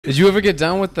Did you ever get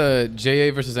down with the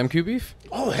JA versus MQ beef?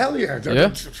 Oh, hell yeah. Yeah?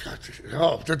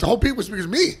 The whole beef was because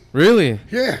of me. Really?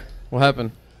 Yeah. What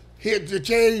happened?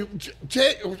 The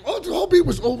whole beef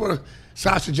was over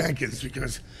Sasha Jenkins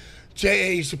because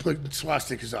JA used to put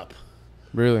swastikas up.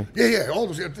 Really? Yeah. All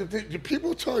those the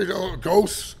people told you,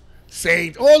 Ghosts,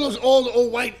 Saint, all the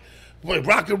old white, like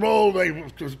rock and roll, like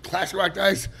classic rock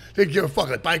guys, they didn't give a fuck.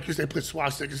 Like bikers, they put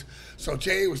swastikas. So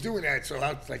Jay was doing that. So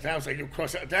I was like, you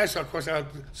cross out. That's how cross out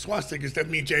swastikas. Then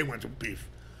me and Jay went to beef.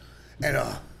 And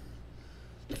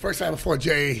the first time before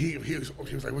Jay, he was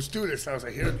like, let's do this. I was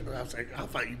like, I'll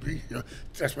fight you, B. You know,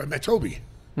 that's when I met Toby.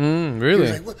 Really? He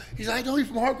was like, what? He's like, I know you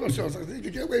from hardcore shows. I was like,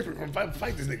 get away from him.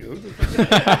 Fight this nigga.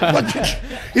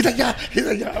 He's like, yeah.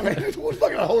 I'm like,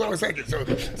 fucking hold on a second.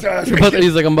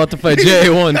 He's like, I'm about to fight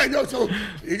J1. I know. So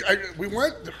we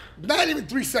weren't, not even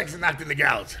 3 seconds and knocked the nigga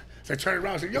out. So I turned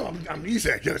around and said, yo, I'm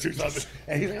Isaac. You know, and he's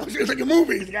like, oh, it's like a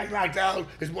movie. He got knocked out.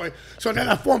 His boy. So then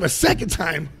I formed a second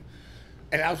time.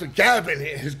 And I was with Gavin.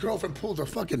 His girlfriend pulled a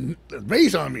fucking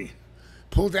raise on me.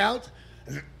 Pulled out.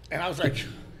 And I was like,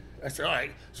 I said, all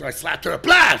right. So I slapped her.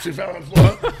 Blah! She fell on the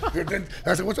floor. Then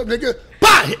I said, what's up, nigga?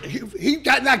 Bah! He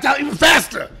got knocked out even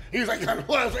faster. He was like, on the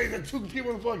floor. I was like, 2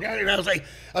 people on the floor. And I was like,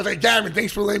 Gavin,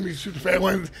 thanks for letting me shoot the fair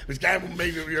one. Because Gavin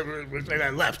made it, I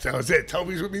left. That was it.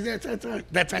 Toby's with me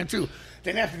that time too.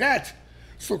 Then after that,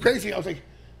 so crazy. I was like,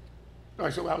 all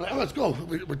right, so I was like, oh, let's go.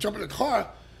 We're jumping in the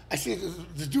car. I see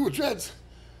this dude with dreads.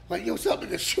 Like, yo, what's up? And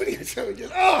they're shooting at him. He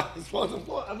falls on the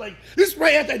floor. I'm like, this is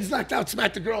right after I just knocked out,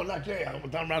 smacked the girl, knocked Jay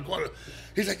out, down around the corner.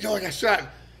 He's like, yo, I got shot. Him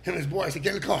and his boy. I said,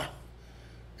 get in the car.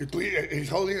 He's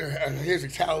holding her. Here's a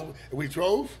towel. And we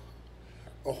drove.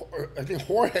 I think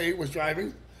Jorge was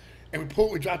driving. And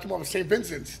we dropped him off at St.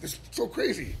 Vincent's. This is so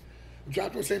crazy. We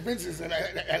dropped him at St. Vincent's.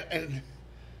 And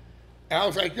I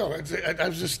was like, yo, I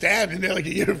was just stabbed in there like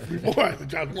a year before I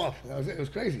dropped him off. That was it. It was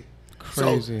crazy.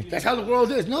 Crazy. So that's how the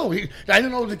world is. No, I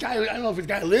don't know if the guy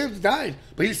lived or died,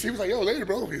 but he was like, "Yo, later,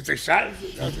 bro." He said, "Shot."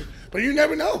 But you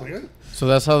never know. You know? So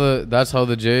that's how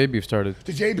the JA beef started.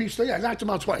 The JA beef started. I knocked him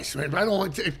out twice. Right? But I don't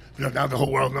want to. Now the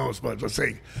whole world knows. But let's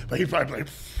say, but he probably like,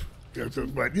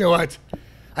 but you know what?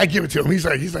 I give it to him. He's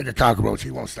like a cockroach. He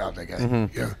won't stop. That guy.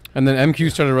 Mm-hmm. Yeah. And then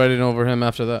MQ started writing over him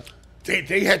after that.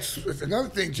 They had another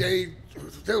thing, Jay.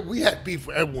 We had beef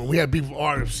with everyone. We had beef with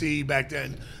RFC back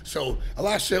then. So a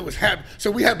lot of shit was happening.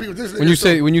 So we had beef with this.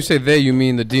 When you say they, you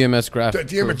mean the DMS graphic?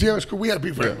 The DMS crew. We had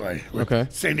beef with everybody. Okay.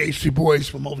 Same HC boys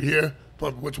from over here.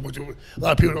 But which a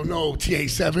lot of people don't know,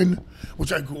 TA7,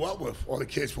 which I grew up with. All the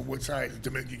kids from Woodside, the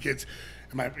Dominican kids.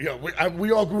 And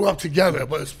we all grew up together.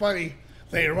 But it's funny.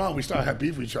 Later on, we started having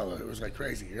beef with each other. It was like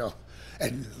crazy, you know.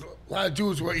 And a lot of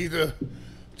dudes were either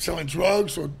selling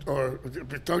drugs or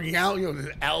thugging out, you know,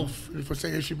 the Alf for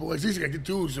St. Issue boys. These are like the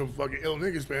dudes are fucking ill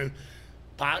niggas, man.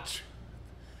 Botch.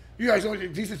 You guys know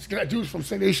these are dudes from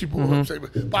St. Issue boys.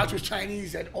 Mm-hmm. Botch was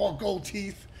Chinese, had all gold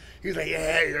teeth. He was like,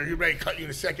 yeah, you ready to cut you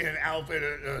in a second. And Alf at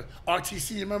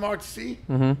RTC, you remember RTC?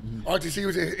 Mm-hmm.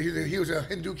 RTC he was a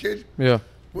Hindu kid. Yeah.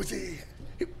 Was he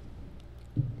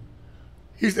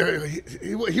was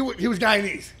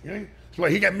Guyanese, you know? So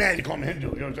he got mad. He called me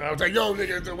Hindu. You know, I was like, "Yo,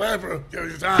 nigga, whatever. You know,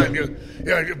 it's time."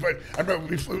 But I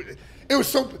remember it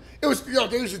was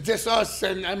they used to diss us,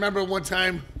 and I remember one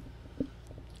time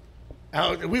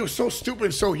we were so stupid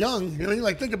and so young. You know, you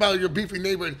like think about your beefy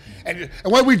neighbor, and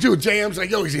what we do? JM's like,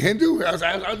 "Yo, is he Hindu?" I was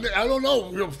like, "I don't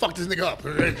know. We'll fuck this nigga up."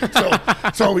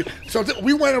 So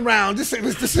we went around. This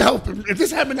help. If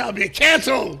this happened now, I'd be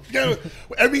canceled. You know,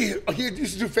 he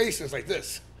used to do faces like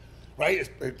this. Right?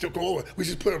 It took over. We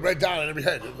just put a red dot on every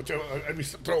head, every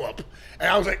throw up. And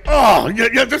I was like, oh,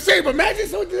 you're the same. Imagine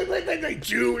something like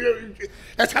Jew. You know,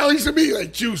 that's how it used to be,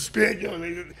 like Jew spit. You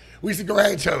know, we used to go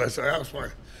at each other, so that was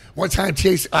fun. One time,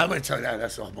 I'm going to tell you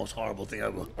that's the most horrible thing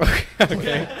ever.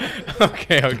 Okay.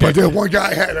 But then one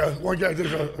guy had I'm going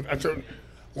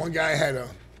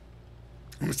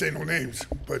to say no names,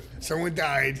 but someone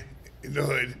died in the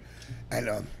hood,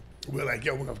 and we're like,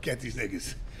 yo, we're going to get these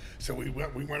niggas. So we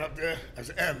went up there. I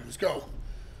said, let's go.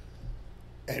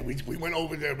 And we went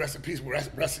over there, rest in peace,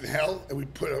 rest in hell, and we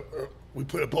put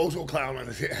a bozo clown on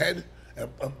his head, a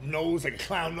nose, like a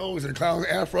clown nose, and a clown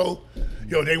afro.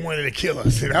 Yo, they wanted to kill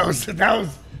us. And that was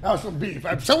some beef.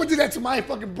 Someone did that to my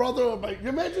fucking brother. Or you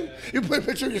imagine? You put a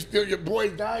picture of your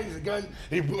boy died, he's a gun,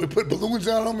 and we put balloons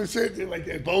on him and shit, like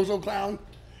a bozo clown.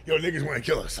 Yo, niggas want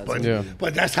to kill us.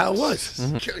 But that's how it was.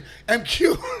 Mm-hmm.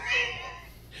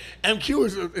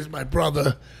 MQ is my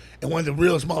brother and one of the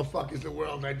realest motherfuckers in the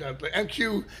world. But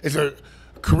MQ is a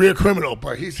career criminal,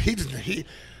 but he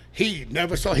he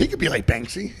never saw. He could be like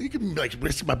Banksy. He could be like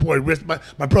Risky, my boy,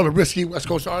 my brother Risky, West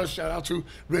Coast artist. Shout out to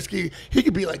Risky. He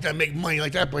could be like that, make money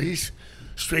like that, but he's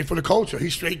straight for the culture.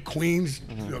 He's straight Queens,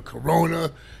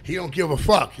 Corona. He don't give a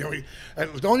fuck. And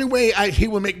the only way he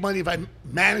would make money if I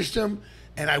managed him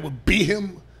and I would beat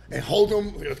him and hold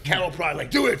him with cattle pride,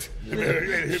 like, do it.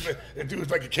 And do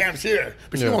it like a camp's here.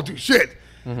 But you won't do shit.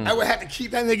 I would have to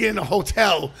keep that nigga in a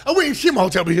hotel. I wouldn't keep him in a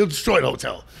hotel, but he'll destroy the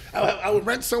hotel. I would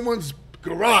rent someone's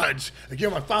garage and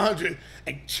give him a 500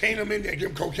 and chain him in there and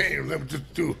give him cocaine and let him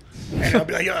just do. And I'll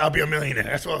be like, yo, I'll be a millionaire.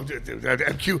 That's what I'll do.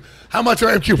 MQ, how much are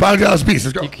MQ? $5 a piece.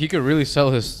 Let's go. He could really sell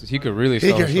his. He could really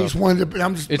sell. He's one of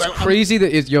the. It's crazy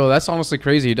that that's honestly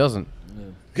crazy. He doesn't.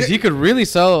 Because he could really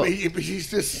sell. But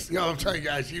he's just, I'm telling you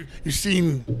guys, you've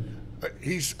seen,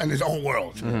 he's in his own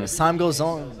world. As time goes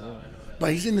on.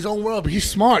 But he's in his own world, but he's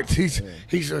smart. He's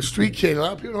a street kid. A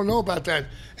lot of people don't know about that.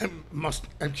 And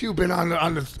MQ been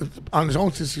on his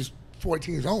own since he's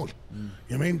 14 years old. You know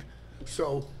what I mean?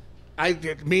 So,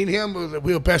 me and him,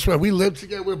 we were best friends. We lived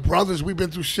together. We're brothers. We've been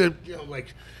through shit,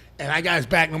 and I got his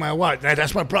back no matter what.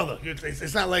 That's my brother.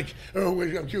 It's not like, oh,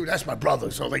 MQ, that's my brother.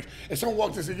 So, like, if someone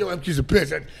walked in and said, yo, MQ's a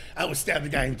bitch, I would stab the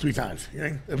guy in 3 times. You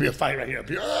know? There'd be a fight right here.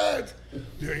 You know what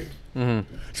I mean?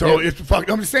 So, it's fuck.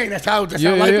 I'm just saying, that's how life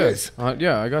is.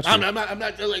 Yeah, I got you. I'm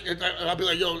not like, I'll be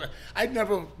like, yo, I'd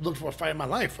never looked for a fight in my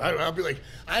life. I'll be like,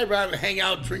 I'd rather hang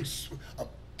out, drink a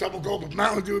double gulp of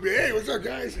Mountain Dew, and be, hey, what's up,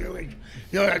 guys? You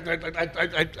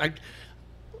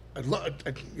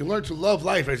learn to love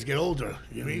life as you get older.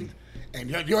 You know what I mean? And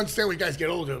you understand when you guys get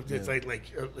older. It's like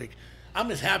I'm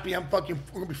just happy. I'm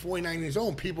gonna be 49 years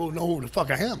old. People know who the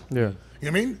fuck I am. Yeah. You know what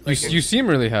I mean? You seem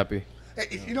really happy.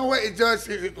 You know what? It does.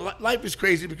 Life is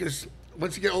crazy because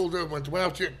once you get older,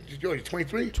 you're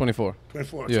 23? 24.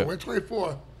 24. Yeah. So when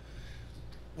 24,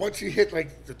 once you hit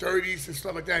like the 30s and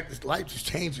stuff like that, this life just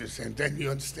changes, and then you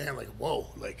understand, like, whoa,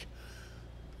 like,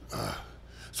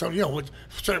 so when you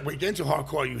get into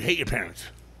hardcore, you hate your parents.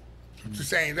 Just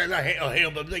saying that, I hate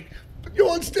them, but like, you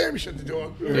understand me, shut the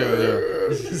door. Yeah.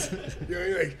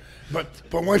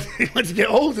 But once you get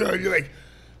older, you're like,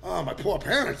 oh, my poor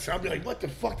parents. I'll be like, what the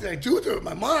fuck did I do to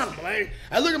my mom? I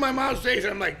look at my mom's face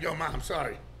and I'm like, yo, Mom, I'm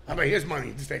sorry. I'm like, here's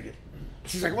money, just take it.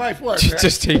 She's like, why? For?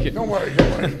 Just take it. Don't worry.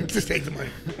 Just take the money.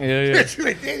 Yeah. She's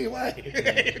like, Danny, why?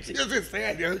 She doesn't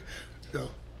understand,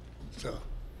 So.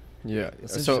 Yeah.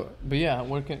 So, but yeah,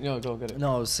 go get it.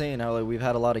 No, I was saying how like we've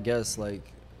had a lot of guests like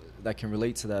that can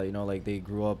relate to that. Like they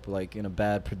grew up like in a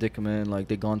bad predicament. Like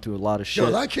they gone through a lot of shit. Yo,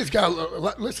 a lot of kids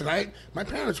got. Listen, my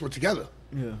parents were together.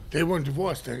 Yeah. They weren't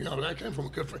divorced. And, I came from a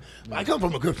good. I come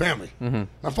from a good family. Mm-hmm.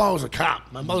 My father was a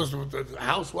cop. My mother's a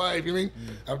housewife. You mean?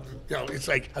 It's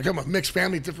like I come from a mixed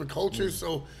family, different cultures.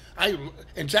 So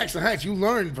in Jackson Heights, you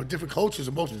learn from different cultures,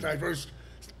 the most diverse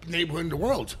neighborhood in the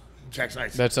world. Jackson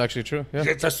Heights. That's actually true.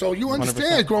 Yeah. So you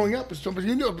understand 100%. Growing up, but someone's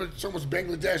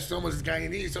Bangladesh, someone's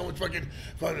Guyanese, someone's fucking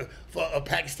from a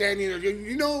Pakistani,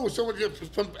 someone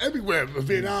from everywhere,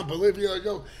 Vietnam, Bolivia,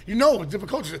 different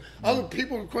cultures. Other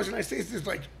people across the United States is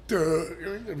like, they're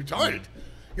retarded.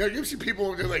 You see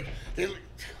people,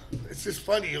 it's just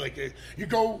funny. Like you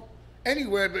go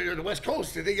anywhere but on the West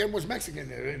Coast, they think everyone's Mexican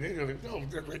there. And they're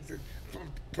like, from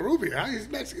Peruvian, how he's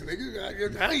Mexican?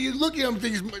 How you look at him?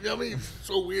 Think it's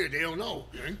so weird. They don't know.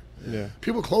 Yeah.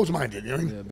 People close-minded.